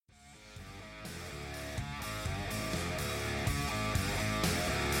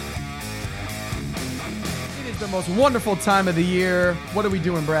the most wonderful time of the year. What are we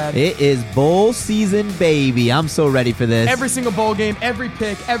doing, Brad? It is bowl season, baby. I'm so ready for this. Every single bowl game, every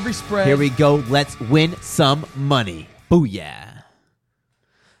pick, every spread. Here we go. Let's win some money. Booyah.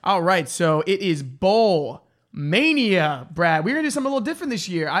 All right, so it is bowl mania, Brad. We're gonna do something a little different this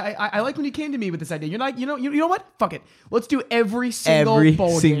year. I like when you came to me with this idea. You're like, you know what? Fuck it. Let's do every single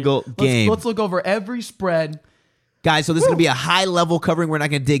bowl game. Let's look over every spread. Guys, so this is going to be a high-level covering. We're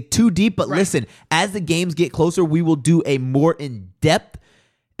not going to dig too deep, but listen, as the games get closer, we will do a more in-depth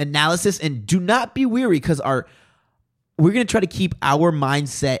analysis, and do not be weary because we're going to try to keep our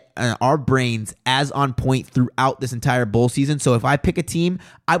mindset and our brains as on point throughout this entire bowl season. So if I pick a team,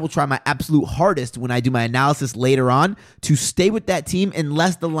 I will try my absolute hardest when I do my analysis later on to stay with that team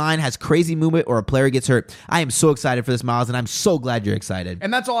unless the line has crazy movement or a player gets hurt. I am so excited for this, Miles, and I'm so glad you're excited.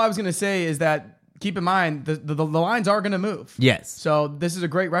 And that's all I was going to say is that keep in mind, the lines are going to move. Yes. So this is a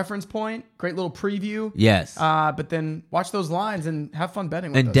great reference point, great little preview. Yes. But then watch those lines and have fun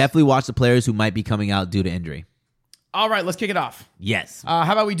betting with us. And definitely watch the players who might be coming out due to injury. All right, let's kick it off. Yes.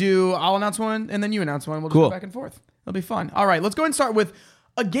 How about we do, I'll announce one and then you announce one. We'll just go back and forth. It'll be fun. All right, let's go and start with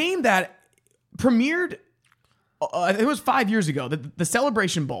a game that premiered, it was 5 years ago, the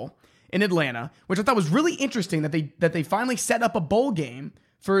Celebration Bowl in Atlanta, which I thought was really interesting that they finally set up a bowl game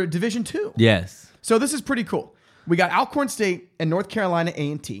for Division II. Yes. So this is pretty cool. We got Alcorn State and North Carolina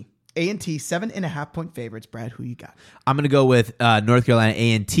A&T. A&T 7.5-point favorites. Brad, who you got? I'm going to go with North Carolina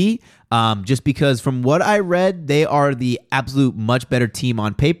A&T just because from what I read, they are the absolute much better team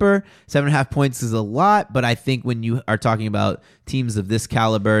on paper. 7.5 points is a lot, but I think when you are talking about teams of this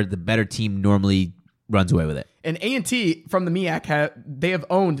caliber, the better team normally runs away with it. And A&T from the MEAC, they have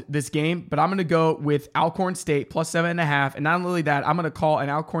owned this game, but I'm going to go with Alcorn State plus 7.5. And not only that, I'm going to call an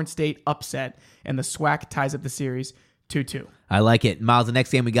Alcorn State upset, and the SWAC ties up the series 2-2. I like it. Miles, the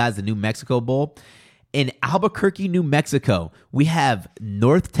next game we got is the New Mexico Bowl. In Albuquerque, New Mexico, we have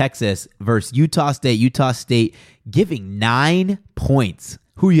North Texas versus Utah State. Utah State giving 9 points.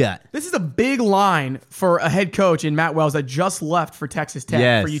 Who you got? This is a big line for a head coach in Matt Wells that just left for Texas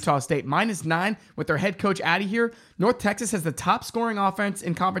Tech for Utah State. -9 with their head coach out of here. North Texas has the top scoring offense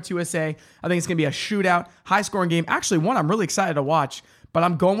in Conference USA. I think it's going to be a shootout, high-scoring game. Actually, one I'm really excited to watch, but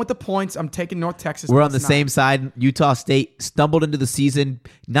I'm going with the points. I'm taking North Texas. We're on the same side. Utah State stumbled into the season,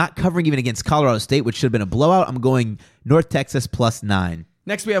 not covering even against Colorado State, which should have been a blowout. I'm going North Texas +9.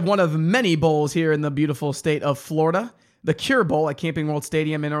 Next, we have one of many bowls here in the beautiful state of Florida. The Cure Bowl at Camping World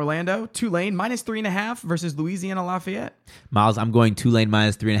Stadium in Orlando. Tulane -3.5 versus Louisiana Lafayette. Miles, I'm going Tulane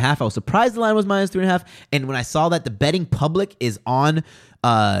 -3.5. I was surprised the line was -3.5. And when I saw that the betting public is on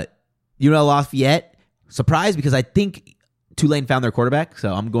UNL Lafayette, surprised because I think Tulane found their quarterback.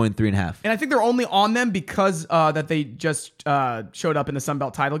 So I'm going 3.5. And I think they're only on them because that they just showed up in the Sun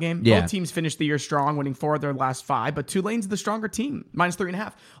Belt title game. Yeah. Both teams finished the year strong, winning 4 of their last 5. But Tulane's the stronger team,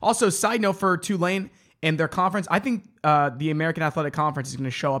 -3.5. Also, side note for Tulane and their conference, I think the American Athletic Conference is going to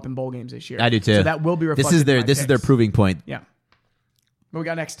show up in bowl games this year. I do too. So that will be reflected. This is their proving point. Yeah. What we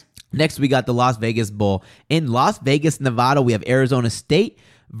got next? Next, we got the Las Vegas Bowl. In Las Vegas, Nevada, we have Arizona State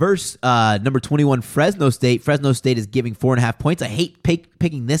versus number 21 Fresno State. Fresno State is giving 4.5 points. I hate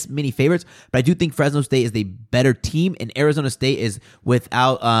picking this many favorites, but I do think Fresno State is the better team, and Arizona State is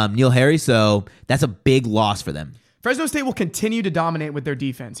without Neil Harry, so that's a big loss for them. Fresno State will continue to dominate with their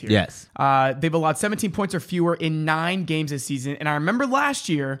defense here. Yes. They've allowed 17 points or fewer in 9 games this season. And I remember last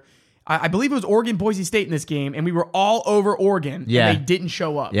year, I believe it was Oregon-Boise State in this game, and we were all over Oregon, Yeah. and they didn't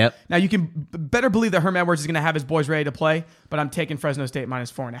show up. Yep. Now, you can better believe that Herm Edwards is going to have his boys ready to play, but I'm taking Fresno State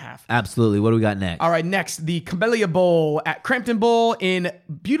 -4.5. Absolutely. What do we got next? All right, next, the Camellia Bowl at Crampton Bowl in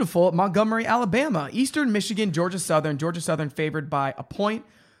beautiful Montgomery, Alabama. Eastern Michigan, Georgia Southern. Georgia Southern favored by a point.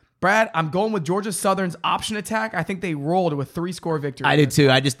 Brad, I'm going with Georgia Southern's option attack. I think they rolled with 3-score victory. I did too.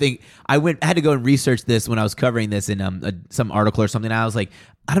 I just think I had to go and research this when I was covering this in some article or something. I was like,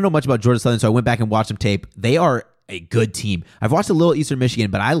 I don't know much about Georgia Southern, so I went back and watched some tape. They are a good team. I've watched a little Eastern Michigan,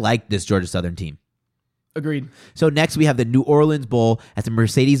 but I like this Georgia Southern team. Agreed. So next we have the New Orleans Bowl at the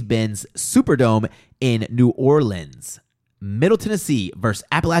Mercedes-Benz Superdome in New Orleans. Middle Tennessee versus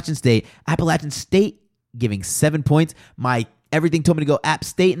Appalachian State. Appalachian State giving 7 points. Everything told me to go App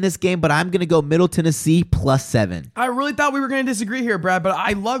State in this game, but I'm going to go Middle Tennessee +7. I really thought we were going to disagree here, Brad, but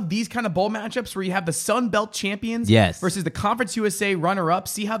I love these kind of bowl matchups where you have the Sun Belt champions versus the Conference USA runner-up,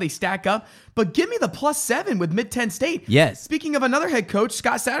 see how they stack up. But give me the +7 with Mid-10 State. Yes. Speaking of another head coach,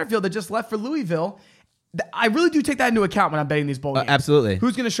 Scott Satterfield, that just left for Louisville, I really do take that into account when I'm betting these bowl games. Absolutely.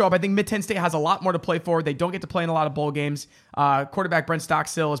 Who's going to show up? I think Mid-10 State has a lot more to play for. They don't get to play in a lot of bowl games. Quarterback Brent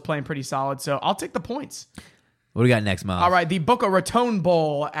Stockstill is playing pretty solid, so I'll take the points. What do we got next, Miles? All right, the Boca Raton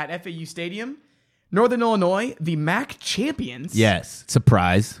Bowl at FAU Stadium. Northern Illinois, the MAC champions. Yes.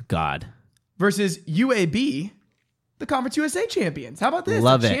 Surprise. God. Versus UAB, the Conference USA champions. How about this?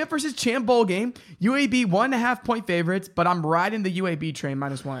 Love it. Champ versus champ bowl game. UAB 1.5 point favorites, but I'm riding the UAB train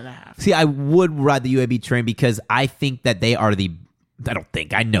minus 1.5. See, I would ride the UAB train because I think that they are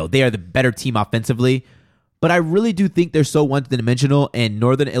I know they are the better team offensively, but I really do think they're so one-dimensional, and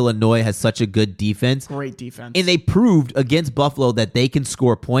Northern Illinois has such a good defense. Great defense. And they proved against Buffalo that they can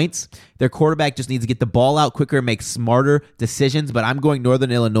score points. Their quarterback just needs to get the ball out quicker and make smarter decisions, but I'm going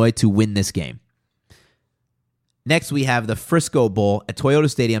Northern Illinois to win this game. Next, we have the Frisco Bowl at Toyota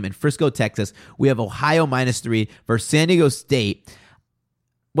Stadium in Frisco, Texas. We have Ohio -3 versus San Diego State.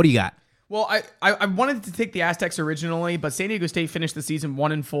 What do you got? Well, I wanted to take the Aztecs originally, but San Diego State finished the season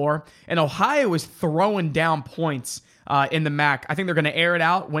 1-4, and Ohio is throwing down points in the MAC. I think they're going to air it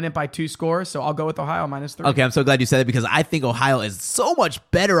out, win it by 2 scores, so I'll go with Ohio -3. Okay, I'm so glad you said it because I think Ohio is so much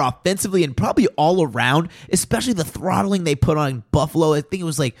better offensively and probably all around, especially the throttling they put on Buffalo. I think it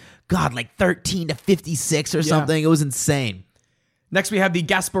was like 13-56 or something. It was insane. Next, we have the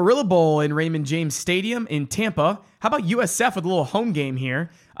Gasparilla Bowl in Raymond James Stadium in Tampa. How about USF with a little home game here?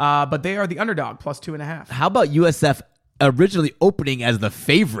 But they are the underdog, +2.5. How about USF originally opening as the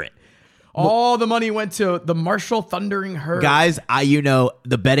favorite? All the money went to the Marshall Thundering Herd. Guys,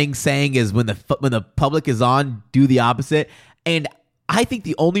 the betting saying is when the public is on, do the opposite. And I think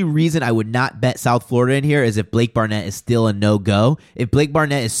the only reason I would not bet South Florida in here is if Blake Barnett is still a no-go. If Blake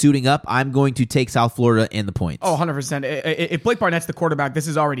Barnett is suiting up, I'm going to take South Florida and the points. Oh, 100%. If Blake Barnett's the quarterback, this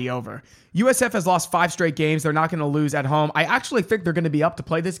is already over. USF has lost 5 straight games. They're not going to lose at home. I actually think they're going to be up to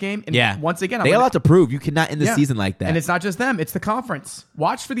play this game. And once again, they have a lot to prove. You cannot end the season like that. And it's not just them. It's the conference.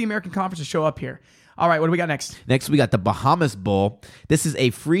 Watch for the American Conference to show up here. All right, what do we got next? Next, we got the Bahamas Bowl. This is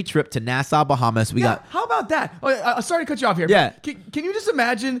a free trip to Nassau, Bahamas. How about that? Sorry to cut you off here. Yeah. Can you just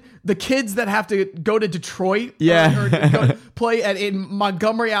imagine the kids that have to go to Detroit Yeah. or go play in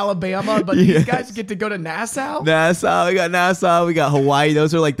Montgomery, Alabama, but these guys get to go to Nassau? Nassau. We got Nassau. We got Hawaii.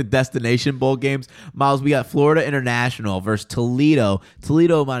 Those are like the destination bowl games. Miles, we got Florida International versus Toledo.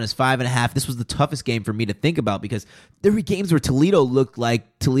 Toledo -5.5. This was the toughest game for me to think about because there were games where Toledo looked like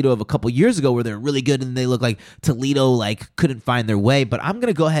Toledo of a couple years ago where they're really good and they look like Toledo couldn't find their way. But I'm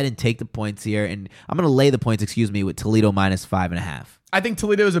going to go ahead and take the points here, and I'm going to lay the points, with Toledo -5.5. I think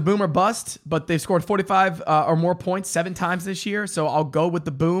Toledo is a boom or bust, but they've scored 45 or more points 7 times this year, so I'll go with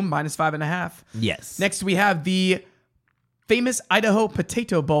the boom -5.5. Yes. Next, we have the famous Idaho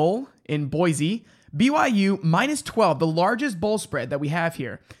Potato Bowl in Boise. BYU -12, the largest bowl spread that we have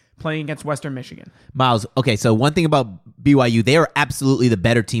here, playing against Western Michigan. Miles, okay, so one thing about BYU, they are absolutely the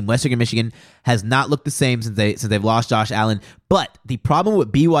better team. Western Michigan has not looked the same since they've lost Josh Allen. But the problem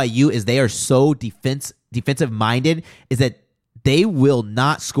with BYU is they are so defensive minded, is that they will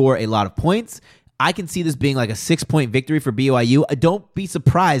not score a lot of points. I can see this being like a 6-point victory for BYU. Don't be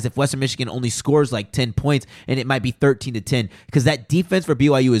surprised if Western Michigan only scores like 10 points and it might be 13-10 because that defense for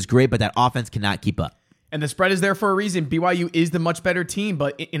BYU is great, but that offense cannot keep up. And the spread is there for a reason. BYU is the much better team,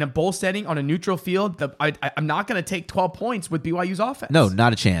 but in a bowl setting on a neutral field, I'm not going to take 12 points with BYU's offense. No,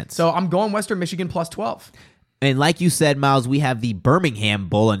 not a chance. So I'm going Western Michigan +12. And like you said, Miles, we have the Birmingham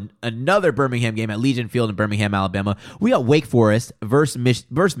Bowl, and another Birmingham game at Legion Field in Birmingham, Alabama. We got Wake Forest versus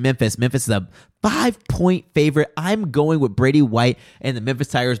Memphis. Memphis is a 5-point favorite. I'm going with Brady White and the Memphis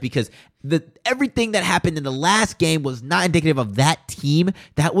Tigers because everything that happened in the last game was not indicative of that team.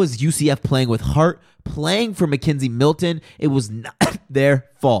 That was UCF playing with heart, playing for Mackenzie Milton. It was not their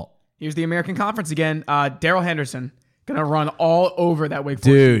fault. Here's the American Conference again. Darrell Henderson going to run all over that Wake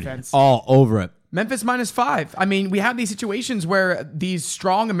Forest defense. All over it. Memphis -5. I mean, we have these situations where these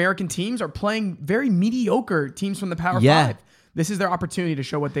strong American teams are playing very mediocre teams from the Power 5. This is their opportunity to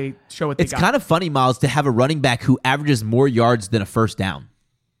show what they got. It's kind of funny, Miles, to have a running back who averages more yards than a first down.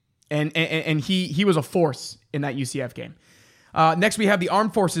 And he was a force in that UCF game. Next, we have the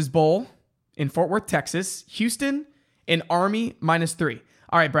Armed Forces Bowl in Fort Worth, Texas. Houston and Army -3.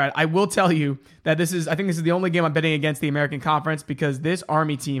 All right, Brad, I will tell you that I think this is the only game I'm betting against the American Conference because this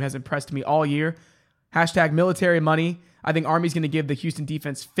Army team has impressed me all year. #military money. I think Army's going to give the Houston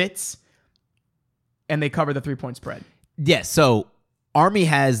defense fits, and they cover the 3-point spread. Yes, so Army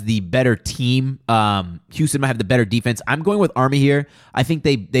has the better team. Houston might have the better defense. I'm going with Army here. I think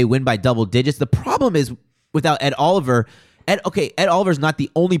they win by double digits. The problem is without Ed Oliver. Ed Oliver's not the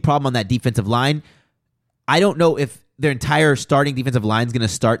only problem on that defensive line. I don't know if their entire starting defensive line is going to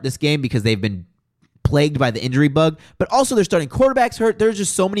start this game because they've been plagued by the injury bug, but also they're starting quarterbacks hurt. There's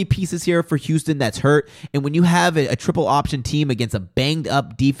just so many pieces here for Houston that's hurt. And when you have a triple option team against a banged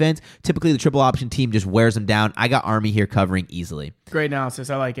up defense, typically the triple option team just wears them down. I got Army here covering easily. Great analysis.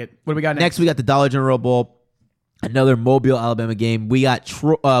 I like it. What do we got next? Next, we got the Dollar General Bowl, another Mobile, Alabama game. We got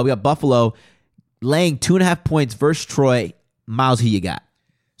Buffalo laying 2.5 points versus Troy. Miles, who you got?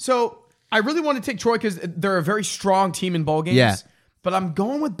 So I really want to take Troy because they're a very strong team in bowl games. Yeah. But I'm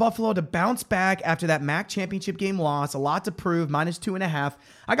going with Buffalo to bounce back after that MAC championship game loss. A lot to prove, -2.5.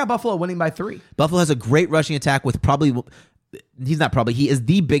 I got Buffalo winning by 3. Buffalo has a great rushing attack with he is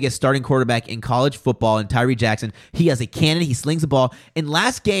the biggest starting quarterback in college football in Tyree Jackson. He has a cannon. He slings the ball. In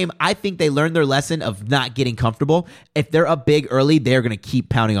last game, I think they learned their lesson of not getting comfortable. If they're up big early, they're going to keep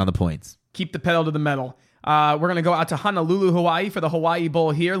pounding on the points. Keep the pedal to the metal. We're going to go out to Honolulu, Hawaii for the Hawaii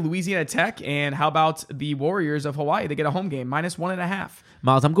Bowl here. Louisiana Tech. And how about the Warriors of Hawaii? They get a home game, -1.5.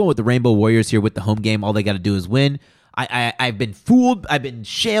 Miles, I'm going with the Rainbow Warriors here with the home game. All they got to do is win. I've been fooled. I've been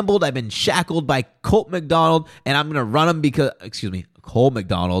shambled. I've been shackled by Colt McDonald, and I'm going to run him Cole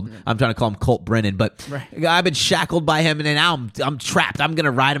McDonald. I'm trying to call him Colt Brennan, but right. I've been shackled by him, and now I'm trapped. I'm going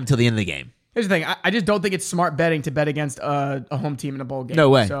to ride him till the end of the game. Here's the thing. I just don't think it's smart betting to bet against a home team in a bowl game. No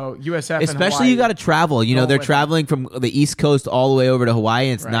way. So USF especially and Hawaii, you got to travel. You know, they're traveling from the East Coast all the way over to Hawaii,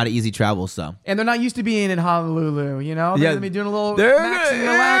 and it's not an easy travel. So, and they're not used to being in Honolulu. You know, they're going to be doing a little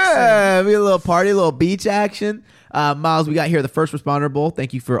relaxing. Be a little party, a little beach action. Miles, we got here the First Responder Bowl.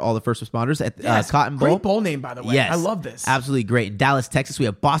 Thank you for all the first responders at Cotton Bowl. Great bowl name, by the way. Yes, I love this. Absolutely great. In Dallas, Texas, we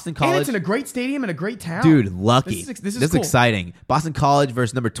have Boston College. And it's in a great stadium and a great town. Dude, lucky. This is cool. Exciting. Boston College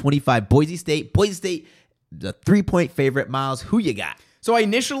versus number 25, Boise State. Boise State, the 3-point favorite. Miles, who you got? So I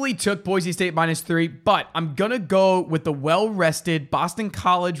initially took Boise State -3, but I'm going to go with the well-rested Boston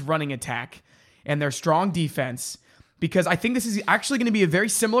College running attack and their strong defense, because I think this is actually going to be a very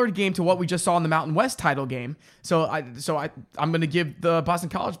similar game to what we just saw in the Mountain West title game. So I'm going to give the Boston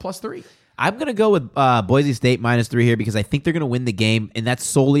College +3. I'm going to go with Boise State -3 here because I think they're going to win the game, and that's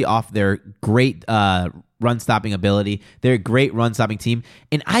solely off their great run-stopping ability. They're a great run-stopping team,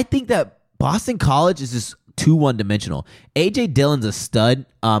 and I think that Boston College is just too one-dimensional. A.J. Dillon's a stud.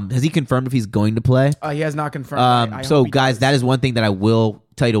 Has he confirmed if he's going to play? He has not confirmed. So, guys, that is one thing that I will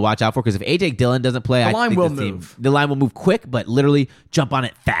tell you to watch out for, because if A.J. Dillon doesn't play, the line will move. The line will move quick, but literally jump on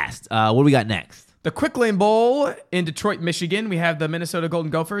it fast. What do we got next? The Quick Lane Bowl in Detroit, Michigan. We have the Minnesota Golden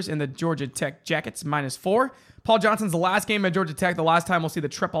Gophers and the Georgia Tech Jackets -4. Paul Johnson's the last game at Georgia Tech. The last time we'll see the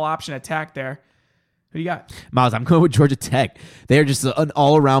triple option attack there. Who do you got? Miles, I'm going with Georgia Tech. They're just an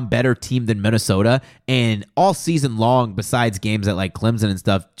all-around better team than Minnesota. And all season long, besides games at like Clemson and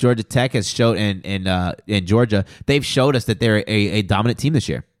stuff, Georgia Tech has showed, in Georgia, they've showed us that they're a dominant team this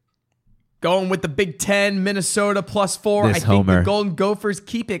year. Going with the Big Ten, Minnesota +4. I think the Golden Gophers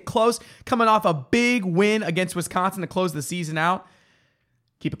keep it close. Coming off a big win against Wisconsin to close the season out.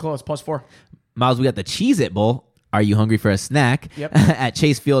 Keep it close, +4. Miles, we got the Cheez-It Bowl. Are you hungry for a snack? Yep. At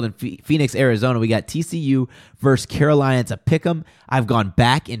Chase Field in Phoenix, Arizona, we got TCU versus Carolina. It's a pick'em. I've gone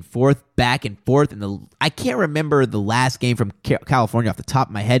back and forth, and I can't remember the last game from California off the top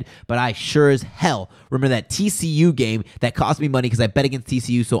of my head, but I sure as hell remember that TCU game that cost me money because I bet against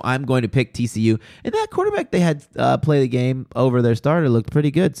TCU, so I'm going to pick TCU. And that quarterback they had play the game over their starter looked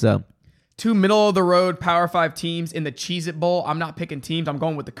pretty good, so... Two middle-of-the-road Power 5 teams in the Cheez-It Bowl. I'm not picking teams. I'm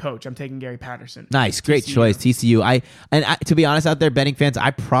going with the coach. I'm taking Gary Patterson. Nice. Great choice, TCU. To be honest out there, betting fans,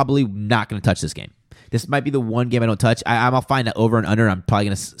 I'm probably not going to touch this game. This might be the one game I don't touch. I'll find an over and under. I'm probably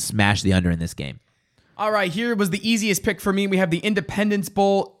going to smash the under in this game. All right, here was the easiest pick for me. We have the Independence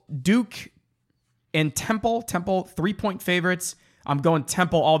Bowl, Duke and Temple. Temple, 3-point favorites. I'm going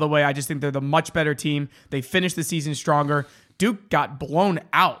Temple all the way. I just think they're the much better team. They finished the season stronger. Duke got blown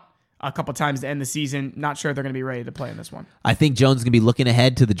out a couple times to end the season. Not sure they're going to be ready to play in this one. I think Jones is going to be looking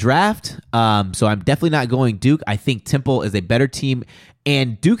ahead to the draft, so I'm definitely not going Duke. I think Temple is a better team,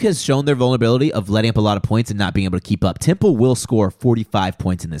 and Duke has shown their vulnerability of letting up a lot of points and not being able to keep up. Temple will score 45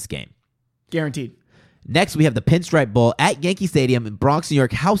 points in this game. Guaranteed. Next, we have the Pinstripe Bowl at Yankee Stadium in Bronx, New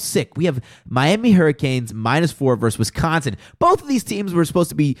York. How sick. We have Miami Hurricanes -4 versus Wisconsin. Both of these teams were supposed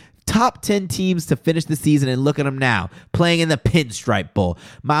to be top 10 teams to finish the season, and look at them now, playing in the Pinstripe Bowl.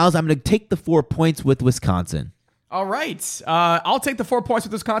 Miles, I'm going to take the 4 points with Wisconsin. All right. I'll take the 4 points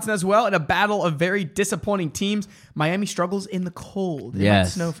with Wisconsin as well in a battle of very disappointing teams. Miami struggles in the cold. It might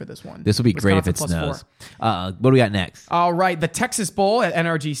snow for this one. This will be great if it snows. What do we got next? All right. The Texas Bowl at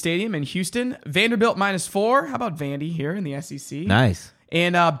NRG Stadium in Houston. Vanderbilt -4. How about Vandy here in the SEC? Nice.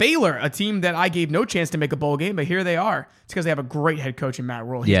 And Baylor, a team that I gave no chance to make a bowl game, but here they are. It's because they have a great head coach in Matt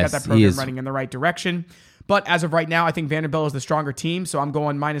Rule. He's got that program running in the right direction. But as of right now, I think Vanderbilt is the stronger team, so I'm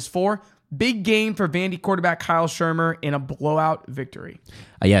going -4. Big game for Vandy quarterback Kyle Shermer in a blowout victory.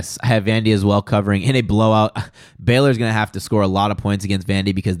 Yes, I have Vandy as well covering in a blowout. Baylor's going to have to score a lot of points against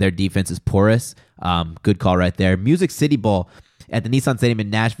Vandy because their defense is porous. Good call right there. Music City Bowl at the Nissan Stadium in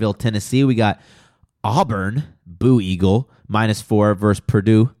Nashville, Tennessee. We got Auburn, Boo Eagle, -4 versus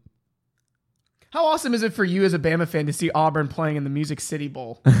Purdue. How awesome is it for you as a Bama fan to see Auburn playing in the Music City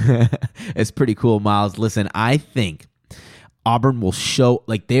Bowl? It's pretty cool, Miles. Listen, I think Auburn will show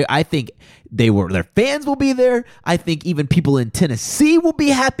I think their fans will be there. I think even people in Tennessee will be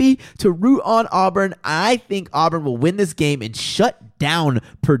happy to root on Auburn. I think Auburn will win this game and shut down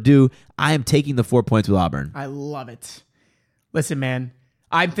Purdue. I am taking the 4 points with Auburn. I love it. Listen, man,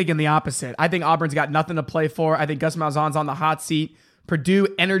 I'm thinking the opposite. I think Auburn's got nothing to play for. I think Gus Malzahn's on the hot seat. Purdue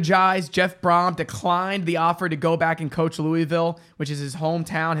energized. Jeff Brom declined the offer to go back and coach Louisville, which is his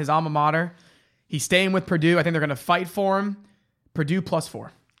hometown, his alma mater. He's staying with Purdue. I think they're going to fight for him. Purdue +4.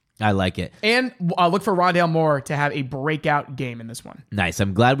 I like it. And look for Rondale Moore to have a breakout game in this one. Nice.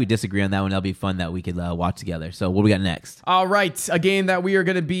 I'm glad we disagree on that one. That'll be fun that we could watch together. So what do we got next? All right. A game that we are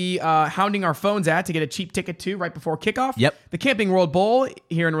going to be hounding our phones at to get a cheap ticket to right before kickoff. Yep. The Camping World Bowl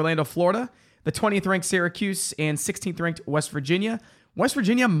here in Orlando, Florida. The 20th ranked Syracuse and 16th ranked West Virginia. West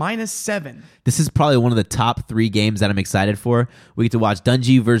Virginia -7. This is probably one of the top 3 games that I'm excited for. We get to watch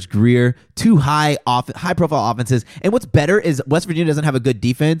Dungy versus Greer, 2 high-profile offenses. And what's better is West Virginia doesn't have a good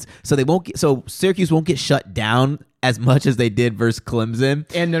defense, so Syracuse won't get shut down as much as they did versus Clemson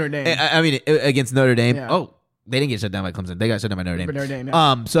And Notre Dame. I mean, against Notre Dame. Yeah. Oh, they didn't get shut down by Clemson. They got shut down by Notre Dame. Notre Dame,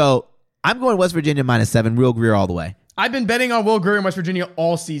 yeah. So I'm going West Virginia -7. Real Greer all the way. I've been betting on Will Greer in West Virginia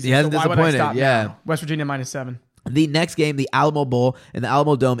all season. He hasn't so why would I disappointed, stop yeah. now? West Virginia -7. The next game, the Alamo Bowl in the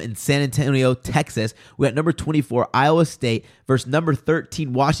Alamo Dome in San Antonio, Texas. We got number 24, Iowa State versus number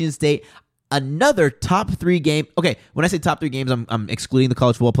 13, Washington State. Another top 3 game. Okay, when I say top 3 games, I'm excluding the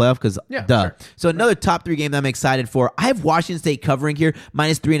college football playoff because duh. Sure. So another top 3 game that I'm excited for. I have Washington State covering here,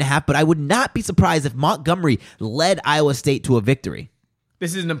 -3.5, but I would not be surprised if Montgomery led Iowa State to a victory.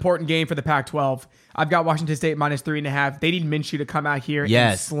 This is an important game for the Pac-12. I've got Washington State -3.5. They need Minshew to come out here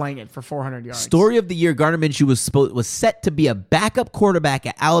and slang it for 400 yards. Story of the year, Gardner Minshew was set to be a backup quarterback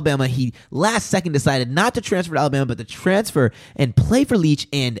at Alabama. He last second decided not to transfer to Alabama, but to transfer and play for Leach,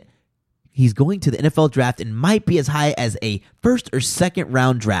 and he's going to the NFL draft and might be as high as a first or second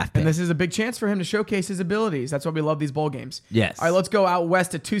round draft pick. And this is a big chance for him to showcase his abilities. That's why we love these bowl games. Yes. All right, let's go out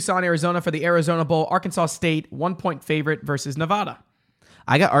west to Tucson, Arizona for the Arizona Bowl. Arkansas State, 1-point favorite versus Nevada.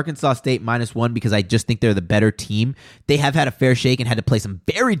 I got Arkansas State -1 because I just think they're the better team. They have had a fair shake and had to play some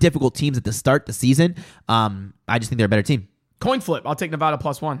very difficult teams at the start of the season. I just think they're a better team. Coin flip. I'll take Nevada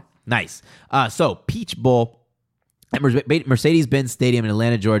 +1. Nice. So Peach Bowl at Mercedes-Benz Stadium in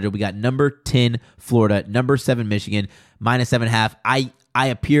Atlanta, Georgia. We got number 10 Florida, number 7 Michigan, -7.5. I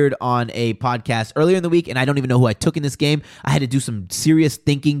appeared on a podcast earlier in the week, and I don't even know who I took in this game. I had to do some serious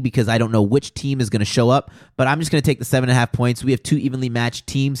thinking because I don't know which team is going to show up, but I'm just going to take the 7.5 points. We have 2 evenly matched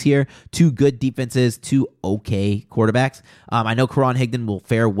teams here, 2 good defenses, 2 okay quarterbacks. I know Karan Higdon will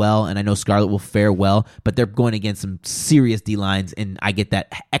fare well, and I know Scarlett will fare well, but they're going against some serious D-lines, and I get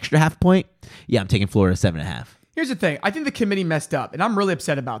that extra half point. Yeah, I'm taking Florida 7.5. Here's the thing. I think the committee messed up, and I'm really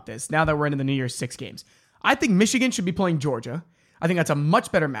upset about this now that we're into the New Year's 6 games. I think Michigan should be playing Georgia. I think that's a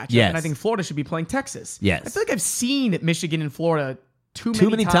much better matchup. Yes. And I think Florida should be playing Texas. Yes. I feel like I've seen Michigan and Florida too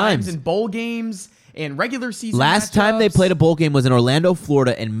many times in bowl games and regular season Last matchups. time they played a bowl game was in Orlando,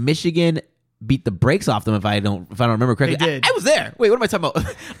 Florida, and Michigan beat the brakes off them if I don't remember correctly. They did. I was there. Wait, what am I talking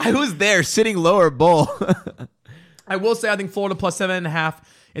about? I was there sitting lower bowl. I will say I think Florida +7.5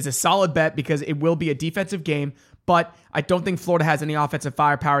 is a solid bet because it will be a defensive game, but I don't think Florida has any offensive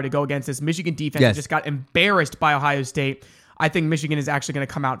firepower to go against this Michigan defense. Yes. Just got embarrassed by Ohio State. I think Michigan is actually going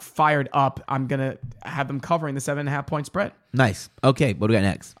to come out fired up. I'm going to have them covering the 7.5 point spread. Nice. Okay, what do we got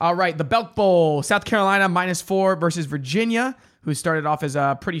next? All right, the Belk Bowl, South Carolina -4 versus Virginia, who started off as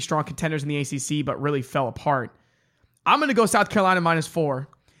pretty strong contenders in the ACC, but really fell apart. I'm going to go South Carolina -4.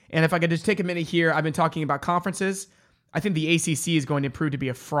 And if I could just take a minute here, I've been talking about conferences. I think the ACC is going to prove to be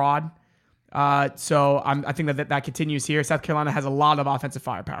a fraud. So I think that continues here. South Carolina has a lot of offensive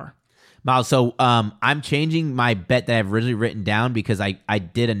firepower. Miles, so I'm changing my bet that I've originally written down because I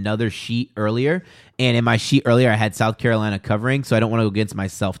did another sheet earlier. And in my sheet earlier, I had South Carolina covering, so I don't want to go against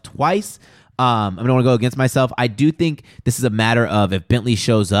myself twice. I don't want to go against myself. I do think this is a matter of if Bentley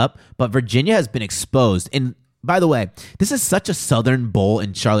shows up, but Virginia has been exposed. And by the way, this is such a southern bowl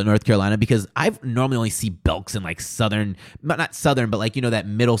in Charlotte, North Carolina, because I normally only see Belks in like southern, not southern, but like, that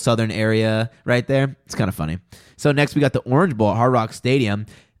middle southern area right there. It's kind of funny. So next we got the Orange Bowl at Hard Rock Stadium.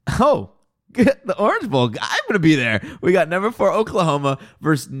 Oh, The Orange Bowl. I'm going to be there. We got number 4 Oklahoma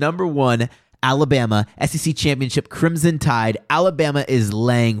versus number 1 Alabama. SEC Championship Crimson Tide. Alabama is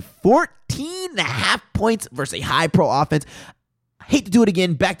laying 14.5 points versus a high pro offense. Hate to do it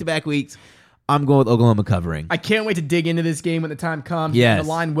again, back-to-back weeks. I'm going with Oklahoma covering. I can't wait to dig into this game when the time comes. Yes. The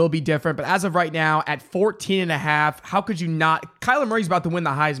line will be different, but as of right now, at 14.5, how could you not? Kyler Murray's about to win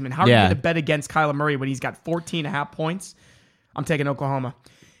the Heisman. How are you going to bet against Kyler Murray when he's got 14.5 points? I'm taking Oklahoma.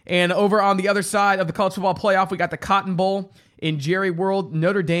 And over on the other side of the college football playoff, we got the Cotton Bowl in Jerry World.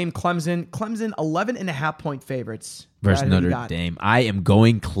 Notre Dame, Clemson. Clemson, 11.5 point favorites. Versus Notre Dame. I am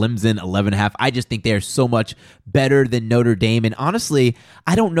going Clemson 11.5. I just think they are so much better than Notre Dame. And honestly,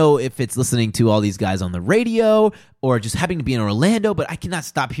 I don't know if it's listening to all these guys on the radio or just having to be in Orlando, but I cannot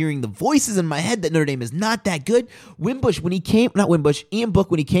stop hearing the voices in my head that Notre Dame is not that good. Ian Book, when he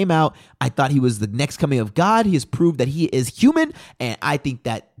came out, I thought he was the next coming of God. He has proved that he is human, and I think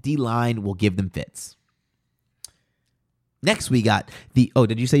that D-line will give them fits. Next, we got the. Oh,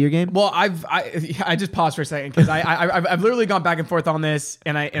 did you say your game? Well, I just paused for a second because I've literally gone back and forth on this,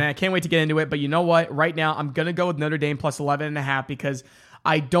 and I can't wait to get into it. But you know what? Right now, I'm gonna go with Notre Dame plus 11.5 because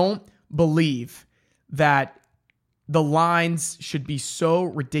I don't believe that the lines should be so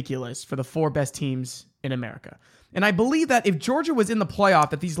ridiculous for the 4 best teams in America. And I believe that if Georgia was in the playoff,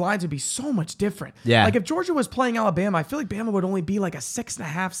 that these lines would be so much different. Yeah. Like if Georgia was playing Alabama, I feel like Bama would only be like a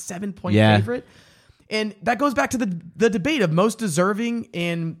 6.5, 7 point favorite. And that goes back to the debate of most deserving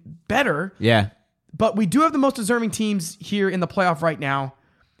and better. Yeah. But we do have the most deserving teams here in the playoff right now.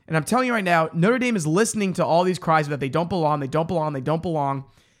 And I'm telling you right now, Notre Dame is listening to all these cries that they don't belong, they don't belong, they don't belong.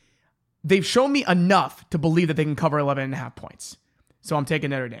 They've shown me enough to believe that they can cover 11.5 points. So I'm taking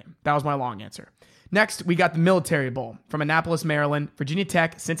Notre Dame. That was my long answer. Next, we got the Military Bowl from Annapolis, Maryland, Virginia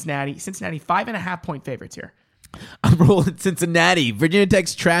Tech, Cincinnati. Cincinnati, 5.5 point favorites here. I'm rolling Cincinnati. Virginia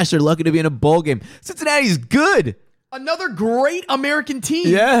Tech's trash. They're lucky to be in a bowl game. Cincinnati's good. Another great American team.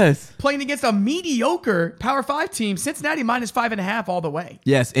 Yes. Playing against a mediocre Power 5 team. Cincinnati minus 5.5 all the way.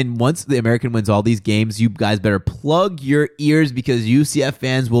 Yes, and once the American wins all these games, you guys better plug your ears because UCF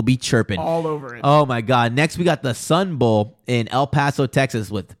fans will be chirping. All over it. Oh, my God. Next, we got the Sun Bowl in El Paso, Texas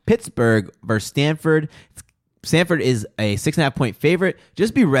with Pittsburgh versus Stanford. Stanford is a 6.5 point favorite.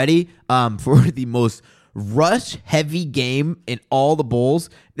 Just be ready for the most rush-heavy game in all the bowls.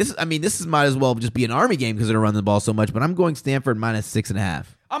 This might as well just be an Army game because they're running the ball so much, but I'm going Stanford minus 6.5.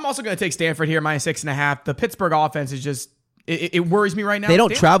 I'm also going to take Stanford here, minus 6.5. The Pittsburgh offense is just, it worries me right now. They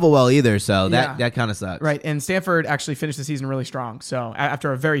don't travel well either, so that kind of sucks. Right, and Stanford actually finished the season really strong, so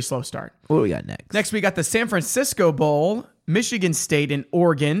after a very slow start. What do we got next? Next, we got the San Francisco Bowl, Michigan State and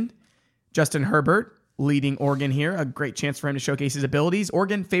Oregon. Justin Herbert leading Oregon here. A great chance for him to showcase his abilities.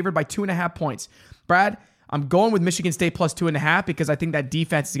 Oregon favored by 2.5 points. Brad, I'm going with Michigan State plus 2.5 because I think that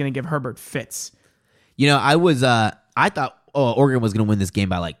defense is going to give Herbert fits. You know, I thought Oregon was going to win this game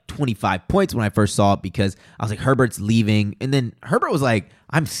by like 25 points when I first saw it because I was like, Herbert's leaving. And then Herbert was like,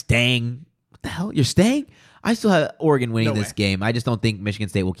 I'm staying. What the hell? You're staying? I still have Oregon winning this game. I just don't think Michigan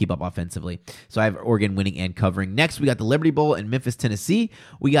State will keep up offensively. So I have Oregon winning and covering. Next, we got the Liberty Bowl in Memphis, Tennessee.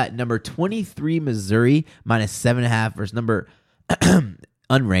 We got number 23 Missouri minus 7.5 versus number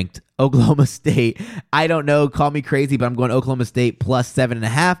unranked Oklahoma State. I don't know. Call me crazy, but I'm going Oklahoma State plus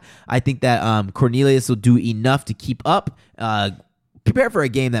 7.5. I think that Cornelius will do enough to keep up. Prepare for a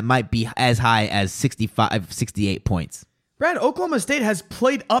game that might be as high as 65, 68 points. Brad, Oklahoma State has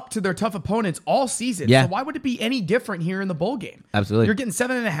played up to their tough opponents all season. Yeah. So why would it be any different here in the bowl game? Absolutely. You're getting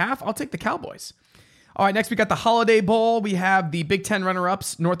 7.5. I'll take the Cowboys. All right, next we got the Holiday Bowl. We have the Big Ten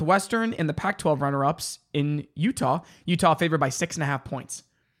runner-ups, Northwestern, and the Pac-12 runner-ups in Utah. Utah favored by 6.5 points.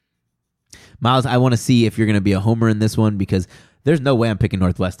 Miles, I want to see if you're going to be a homer in this one because there's no way I'm picking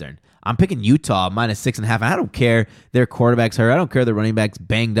Northwestern. I'm picking Utah minus 6.5. And I don't care their quarterback's hurt. I don't care their running back's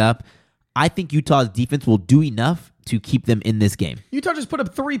banged up. I think Utah's defense will do enough to keep them in this game. Utah just put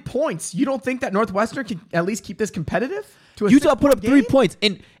up 3 points. You don't think that Northwestern can at least keep this competitive? Utah put up 3 points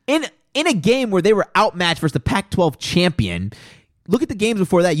in a game where they were outmatched versus the Pac-12 champion. Look at the games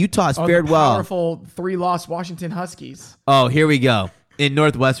before that. Utah has fared well. Powerful 3-loss Washington Huskies. Oh, here we go. And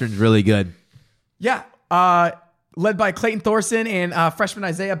Northwestern's really good. Yeah. Led by Clayton Thorson and freshman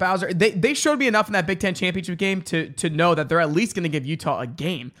Isaiah Bowser. They showed me enough in that Big Ten championship game to know that they're at least going to give Utah a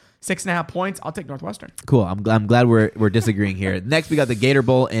game. 6.5 points. I'll take Northwestern. Cool. I'm glad we're disagreeing here. Next, we got the Gator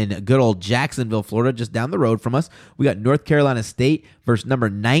Bowl in good old Jacksonville, Florida, just down the road from us. We got North Carolina State versus number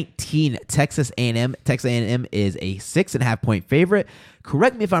 19 Texas A&M. Texas A&M is a 6.5 point favorite.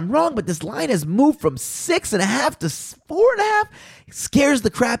 Correct me if I'm wrong, but this line has moved from 6.5 to 4.5. It scares the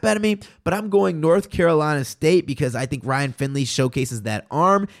crap out of me, but I'm going North Carolina State because I think Ryan Finley showcases that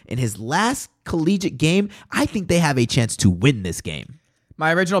arm in his last collegiate game. I think they have a chance to win this game.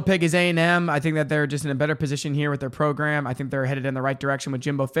 My original pick is A&M. I think that they're just in a better position here with their program. I think they're headed in the right direction with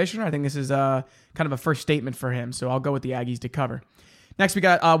Jimbo Fisher. I think this is kind of a first statement for him, so I'll go with the Aggies to cover. Next, we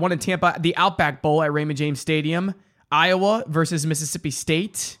got one in Tampa, the Outback Bowl at Raymond James Stadium. Iowa versus Mississippi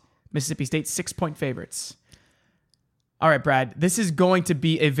State. Mississippi State 6-point favorites. All right, Brad, this is going to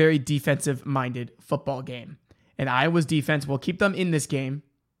be a very defensive-minded football game, and Iowa's defense will keep them in this game.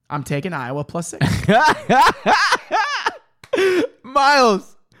 I'm taking Iowa +6.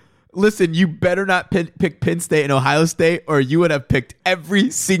 Miles, listen, you better not pick Penn State and Ohio State, or you would have picked every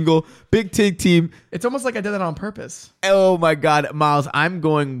single Big Ten team. It's almost like I did that on purpose. Oh, my God. Miles, I'm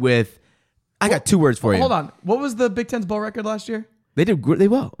going with... I got 2 words for you. Hold on. What was the Big Ten's bowl record last year? They did really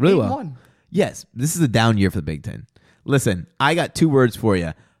well. 8-1. Yes, this is a down year for the Big Ten. Listen, I got 2 words for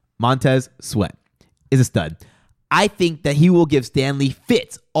you. Montez Sweat is a stud. I think that he will give Stanley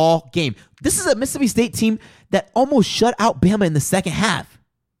fits all game. This is a Mississippi State team that almost shut out Bama in the second half.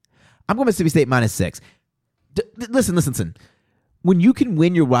 I'm going Mississippi State -6. Listen. When you can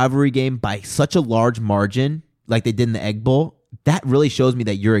win your rivalry game by such a large margin, like they did in the Egg Bowl, that really shows me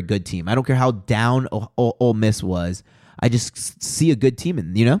that you're a good team. I don't care how down Ole Miss was. I just see a good team,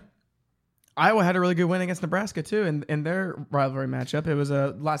 and Iowa had a really good win against Nebraska, too, in their rivalry matchup. It was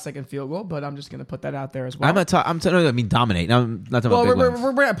a last-second field goal, but I'm just going to put that out there as well. I'm not dominate. I'm not talking about big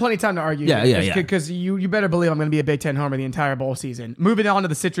wins. We're at plenty of time to argue. Yeah. Because you better believe I'm going to be a Big Ten homer the entire bowl season. Moving on to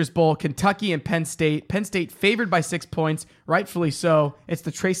the Citrus Bowl, Kentucky and Penn State. Penn State favored by 6 points, rightfully so. It's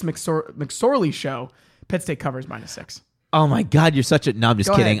the Trace McSorley show. Penn State covers -6. Oh my God, you're such a... No, I'm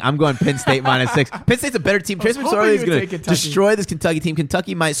just kidding. I'm going Penn State -6. Penn State's a better team. Trace McSorley is going to destroy this Kentucky team.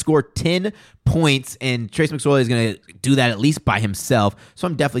 Kentucky might score 10 points, and Trace McSorley is going to do that at least by himself. So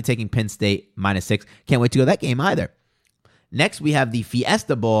I'm definitely taking Penn State -6. Can't wait to go to that game either. Next, we have the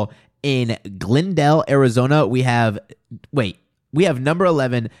Fiesta Bowl in Glendale, Arizona. We have number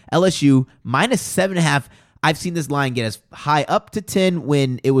 11, LSU, -7.5. I've seen this line get as high up to 10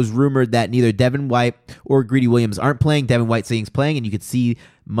 when it was rumored that neither Devin White or Greedy Williams aren't playing. Devin White saying he's playing, and you could see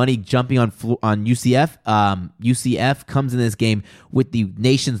money jumping on UCF. UCF comes in this game with the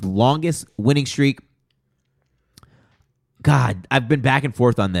nation's longest winning streak. God, I've been back and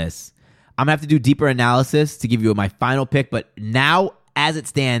forth on this. I'm going to have to do deeper analysis to give you my final pick, but now, as it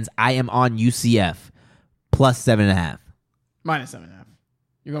stands, I am on UCF +7.5. -7.5.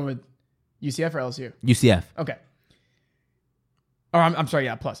 You're going with UCF or LSU? UCF. Okay. Or I'm sorry,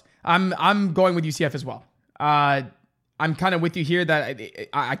 yeah, plus. I'm going with UCF as well. I'm kind of with you here that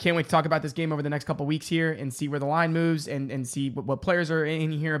I can't wait to talk about this game over the next couple weeks here and see where the line moves and see what players are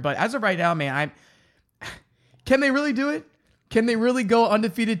in here. But as of right now, man, can they really do it? Can they really go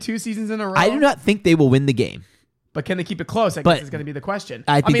undefeated 2 seasons in a row? I do not think they will win the game. But can they keep it close? I guess is going to be the question.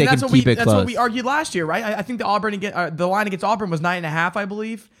 I think they can keep it close. That's what we argued last year, right? I think the line against Auburn was 9.5, I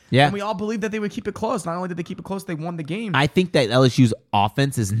believe. Yeah. And we all believed that they would keep it close. Not only did they keep it close, they won the game. I think that LSU's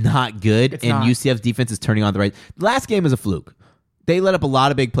offense is not good, and UCF's defense is turning on the right. The last game was a fluke. They let up a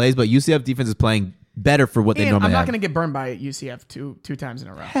lot of big plays, but UCF defense is playing better for what they normally I'm not have. going to get burned by UCF two times in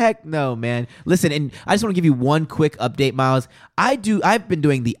a row. Heck no, man. Listen, and I just want to give you one quick update, Miles. I've been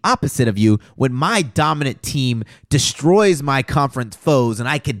doing the opposite of you. When my dominant team destroys my conference foes and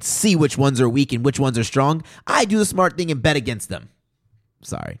I can see which ones are weak and which ones are strong, I do the smart thing and bet against them.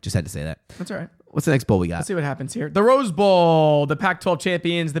 Sorry, just had to say that. That's all right. What's the next bowl we got? Let's see what happens here. The Rose Bowl, the Pac-12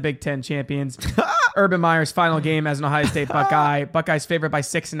 champions, the Big Ten champions. Urban Meyer's final game as an Ohio State Buckeye. Buckeyes favored by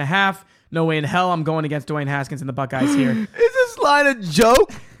 6.5. No way in hell I'm going against Dwayne Haskins and the Buckeyes here. Is this line a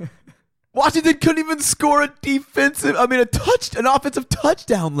joke? Washington couldn't even score an offensive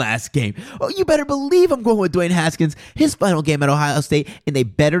touchdown last game. Oh, you better believe I'm going with Dwayne Haskins, his final game at Ohio State, and they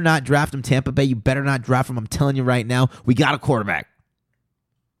better not draft him. Tampa Bay, you better not draft him. I'm telling you right now, we got a quarterback.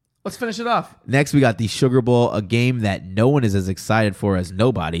 Let's finish it off. Next, we got the Sugar Bowl, a game that no one is as excited for as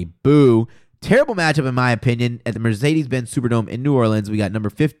nobody. Boo. Terrible matchup, in my opinion, at the Mercedes-Benz Superdome in New Orleans. We got number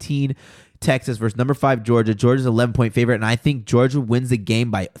 15, Texas, versus number 5, Georgia. Georgia's 11-point favorite, and I think Georgia wins the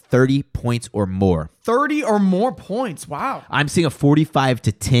game by 30 points or more. 30 or more points. Wow. I'm seeing a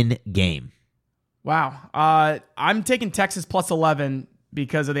 45-10 game. Wow. I'm taking Texas +11.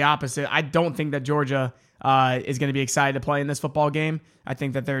 because of the opposite. I don't think that Georgia is going to be excited to play in this football game. I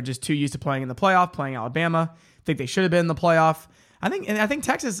think that they're just too used to playing in the playoff, playing Alabama. I think they should have been in the playoff. I think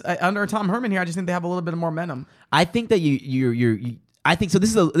Texas under Tom Herman here. I just think they have a little bit of more momentum. I think that I think so.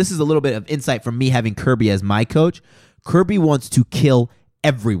 This is a little bit of insight from me having Kirby as my coach. Kirby wants to kill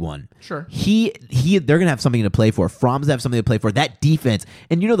everyone. Sure. They're gonna have something to play for. Fromm's have something to play for. That defense,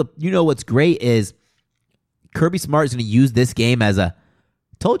 and you know what's great is Kirby Smart is gonna use this game as a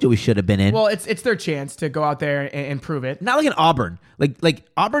told you we should have been in. Well, it's their chance to go out there and prove it. Not like an Auburn. Like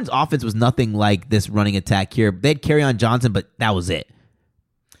Auburn's offense was nothing like this running attack here. They had Kerryon Johnson, but that was it.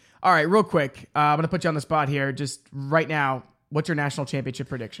 All right, real quick. I'm gonna put you on the spot here. Just right now, what's your national championship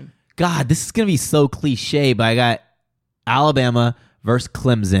prediction? God, this is gonna be so cliche, but I got Alabama versus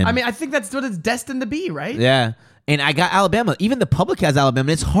Clemson. I mean, I think that's what it's destined to be, right? Yeah. And I got Alabama. Even the public has Alabama.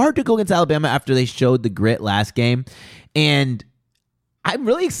 And it's hard to go against Alabama after they showed the grit last game. And I'm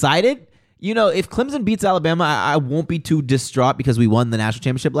really excited. If Clemson beats Alabama, I won't be too distraught because we won the national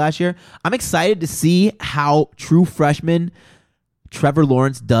championship last year. I'm excited to see how true freshman Trevor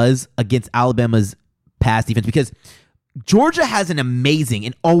Lawrence does against Alabama's pass defense because Georgia has an amazing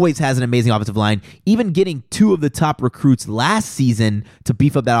and always has an amazing offensive line, even getting 2 of the top recruits last season to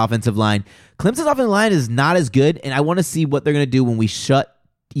beef up that offensive line. Clemson's offensive line is not as good, and I want to see what they're going to do when we shut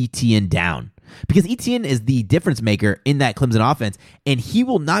Etienne down. Because Etienne is the difference maker in that Clemson offense, and he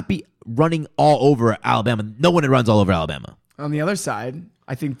will not be running all over Alabama. No one runs all over Alabama. On the other side,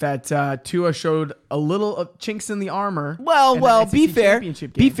 I think that Tua showed a little chinks in the armor. Well, be fair.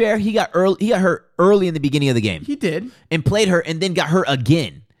 Be fair. He got hurt early in the beginning of the game. He did, and played hurt, and then got hurt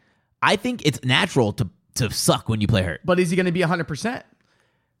again. I think it's natural to suck when you play hurt. But is he going to be 100%?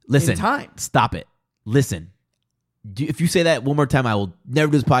 Listen, in time. Stop it. Listen, if you say that one more time, I will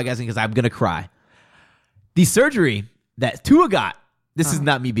never do this podcasting because I'm going to cry. The surgery that Tua got. This is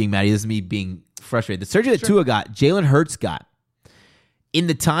not me being mad. This is me being frustrated. The surgery that Tua got, Jalen Hurts got. In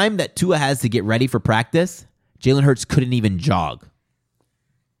the time that Tua has to get ready for practice, Jalen Hurts couldn't even jog.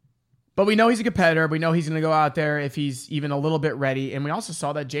 But we know he's a competitor. We know he's going to go out there if he's even a little bit ready. And we also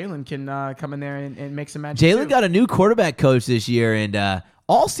saw that Jalen can come in there and make some magic. Jalen got a new quarterback coach this year, and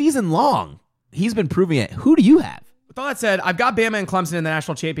all season long, he's been proving it. Who do you have? With all that said, I've got Bama and Clemson in the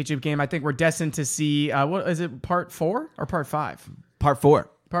national championship game. I think we're destined to see, what is it, part 4 or part 5? Part 4.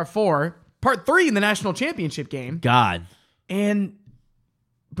 Part 4. Part 3 in the national championship game. God. And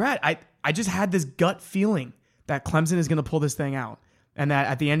Brad, I just had this gut feeling that Clemson is going to pull this thing out and that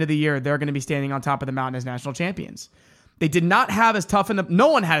at the end of the year, they're going to be standing on top of the mountain as national champions. They did not have as tough no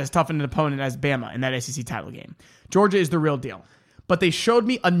one had as tough an opponent as Bama in that SEC title game. Georgia is the real deal. But they showed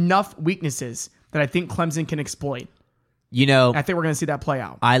me enough weaknesses that I think Clemson can exploit. I think we're going to see that play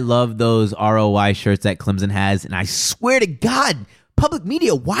out. I love those ROI shirts that Clemson has, and I swear to God, public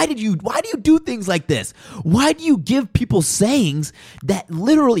media, why do you do things like this? Why do you give people sayings that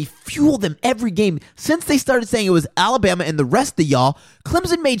literally fuel them every game? Since they started saying it was Alabama and the rest of y'all,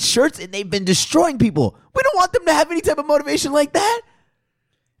 Clemson made shirts and they've been destroying people. We don't want them to have any type of motivation like that.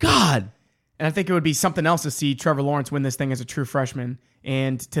 God. And I think it would be something else to see Trevor Lawrence win this thing as a true freshman.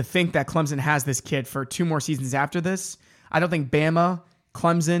 And to think that Clemson has this kid for 2 more seasons after this, I don't think Bama,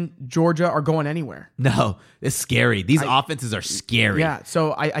 Clemson, Georgia are going anywhere. No, it's scary. These offenses are scary. Yeah,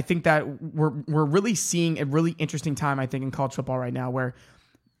 so I think that we're really seeing a really interesting time, I think, in college football right now where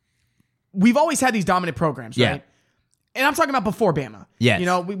we've always had these dominant programs, right? And I'm talking about before Bama. Yes.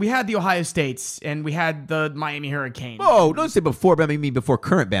 We had the Ohio States and we had the Miami Hurricane. Oh, don't say before Bama, you mean before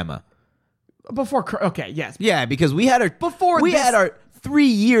current Bama. Okay, yes. Yeah, because we had our 4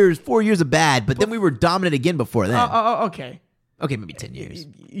 years of bad, but then we were dominant again before then. Okay, maybe 10 years.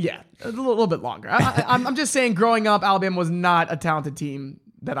 Yeah, a little bit longer. I'm just saying growing up, Alabama was not a talented team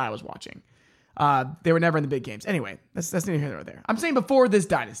that I was watching. They were never in the big games. Anyway, that's neither here nor there. I'm saying before this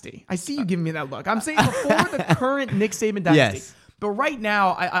dynasty. I see you giving me that look. I'm saying before the current Nick Saban dynasty. Yes. But right now,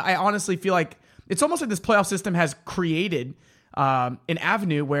 I honestly feel like it's almost like this playoff system has created an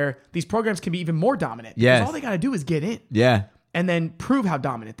avenue where these programs can be even more dominant. Yes. Because all they got to do is get in. Yeah. And then prove how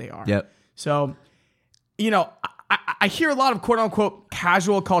dominant they are. Yep. So, I hear a lot of quote-unquote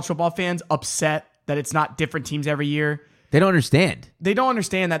casual college football fans upset that it's not different teams every year. They don't understand. They don't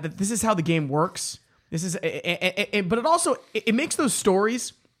understand that this is how the game works. This is, but it also makes those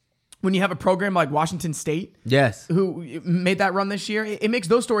stories when you have a program like Washington State, yes, who made that run this year. It makes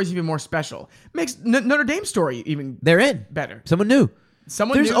those stories even more special. It makes Notre Dame's story even they're in better. Someone new.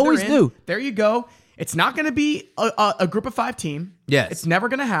 There's always new. There you go. It's not going to be a group of 5 team. Yes, it's never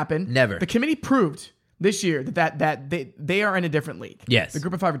going to happen. Never. The committee proved this year that they are in a different league. Yes, the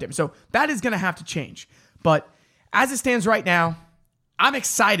group of 5 are different. So that is going to have to change. But as it stands right now, I'm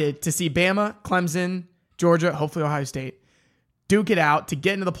excited to see Bama, Clemson, Georgia, hopefully Ohio State, duke it out to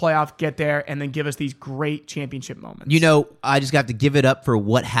get into the playoff, get there, and then give us these great championship moments. You know, I just got to give it up for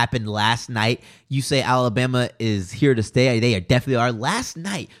what happened last night. You say Alabama is here to stay. They definitely are. Last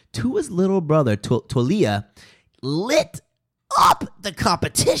night, Tua's little brother, Taulia, lit up the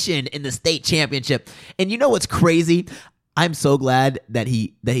competition in the state championship. And you know what's crazy? I'm so glad that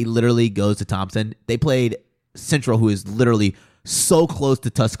he literally goes to Thompson. They played Central, who is literally so close to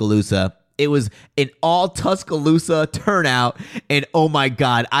Tuscaloosa. It was an all Tuscaloosa turnout, and oh my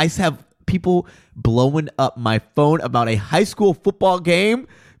God, I have people blowing up my phone about a high school football game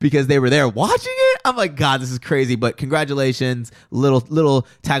because they were there watching it. I'm like, God, this is crazy, but congratulations, little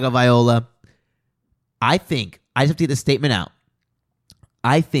Tagovailoa. I just have to get this statement out.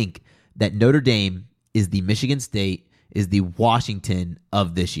 I think that Notre Dame is the Michigan State, is the Washington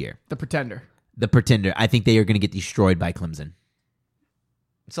of this year. The pretender. I think they are going to get destroyed by Clemson.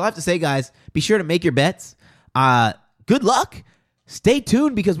 So I have to say, guys, be sure to make your bets. Good luck. Stay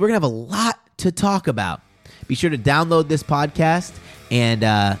tuned because we're going to have a lot to talk about. Be sure to download this podcast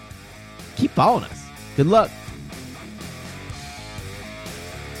and keep following us. Good luck.